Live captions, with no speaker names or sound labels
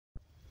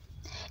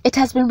It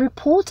has been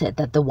reported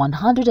that the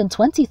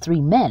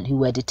 123 men who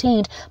were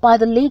detained by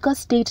the Lagos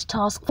State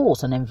Task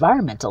Force on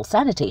Environmental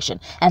Sanitation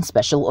and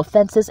Special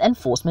Offences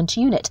Enforcement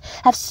Unit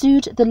have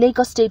sued the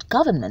Lagos State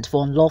government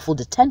for unlawful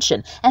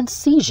detention and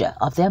seizure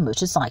of their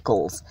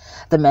motorcycles.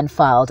 The men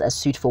filed a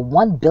suit for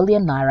 1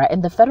 billion naira in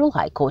the Federal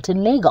High Court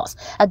in Lagos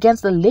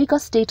against the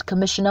Lagos State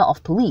Commissioner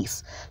of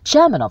Police,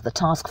 chairman of the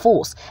task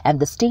force, and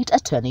the State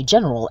Attorney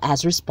General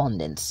as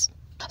respondents.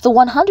 The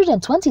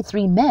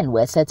 123 men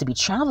were said to be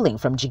traveling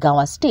from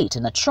Jigawa State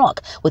in a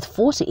truck with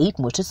 48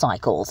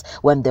 motorcycles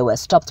when they were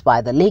stopped by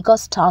the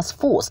Lagos Task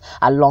Force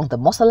along the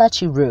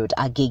Mosalachi Road,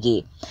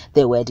 Agege.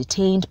 They were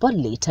detained but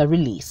later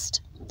released.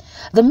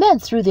 The men,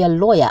 through their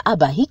lawyer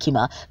Abba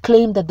Hikima,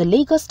 claimed that the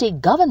Lagos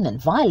State government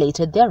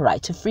violated their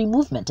right to free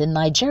movement in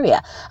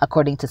Nigeria,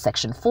 according to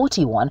Section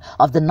 41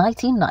 of the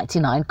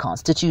 1999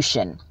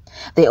 Constitution.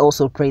 They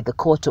also prayed the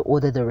court to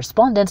order the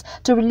respondents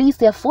to release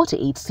their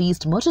 48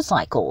 seized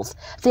motorcycles,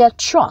 their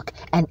truck,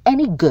 and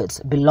any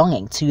goods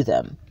belonging to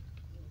them.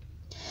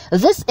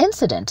 This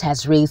incident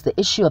has raised the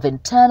issue of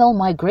internal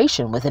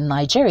migration within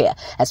Nigeria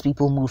as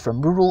people move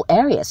from rural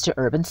areas to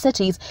urban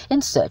cities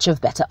in search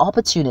of better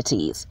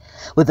opportunities.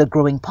 With a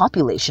growing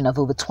population of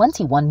over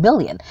 21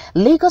 million,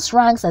 Lagos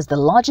ranks as the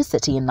largest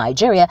city in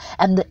Nigeria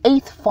and the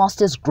 8th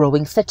fastest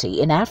growing city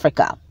in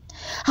Africa.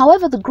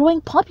 However, the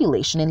growing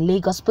population in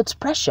Lagos puts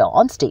pressure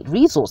on state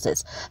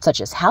resources such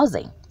as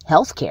housing,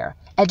 healthcare,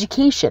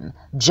 education,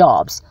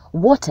 jobs,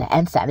 water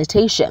and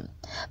sanitation.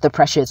 The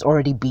pressure is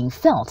already being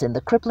felt in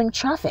the crippling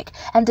traffic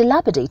and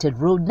dilapidated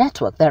road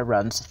network that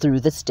runs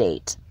through the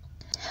state.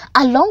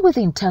 Along with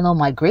internal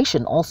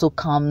migration also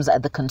comes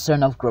the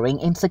concern of growing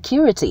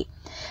insecurity.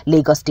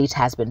 Lagos State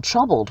has been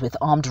troubled with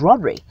armed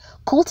robbery,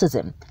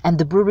 cultism, and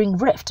the brewing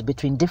rift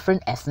between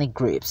different ethnic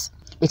groups.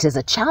 It is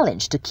a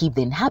challenge to keep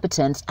the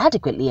inhabitants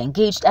adequately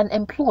engaged and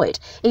employed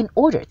in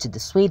order to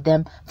dissuade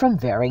them from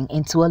veering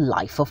into a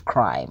life of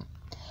crime.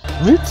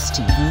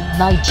 Rootstv,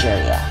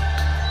 Nigeria.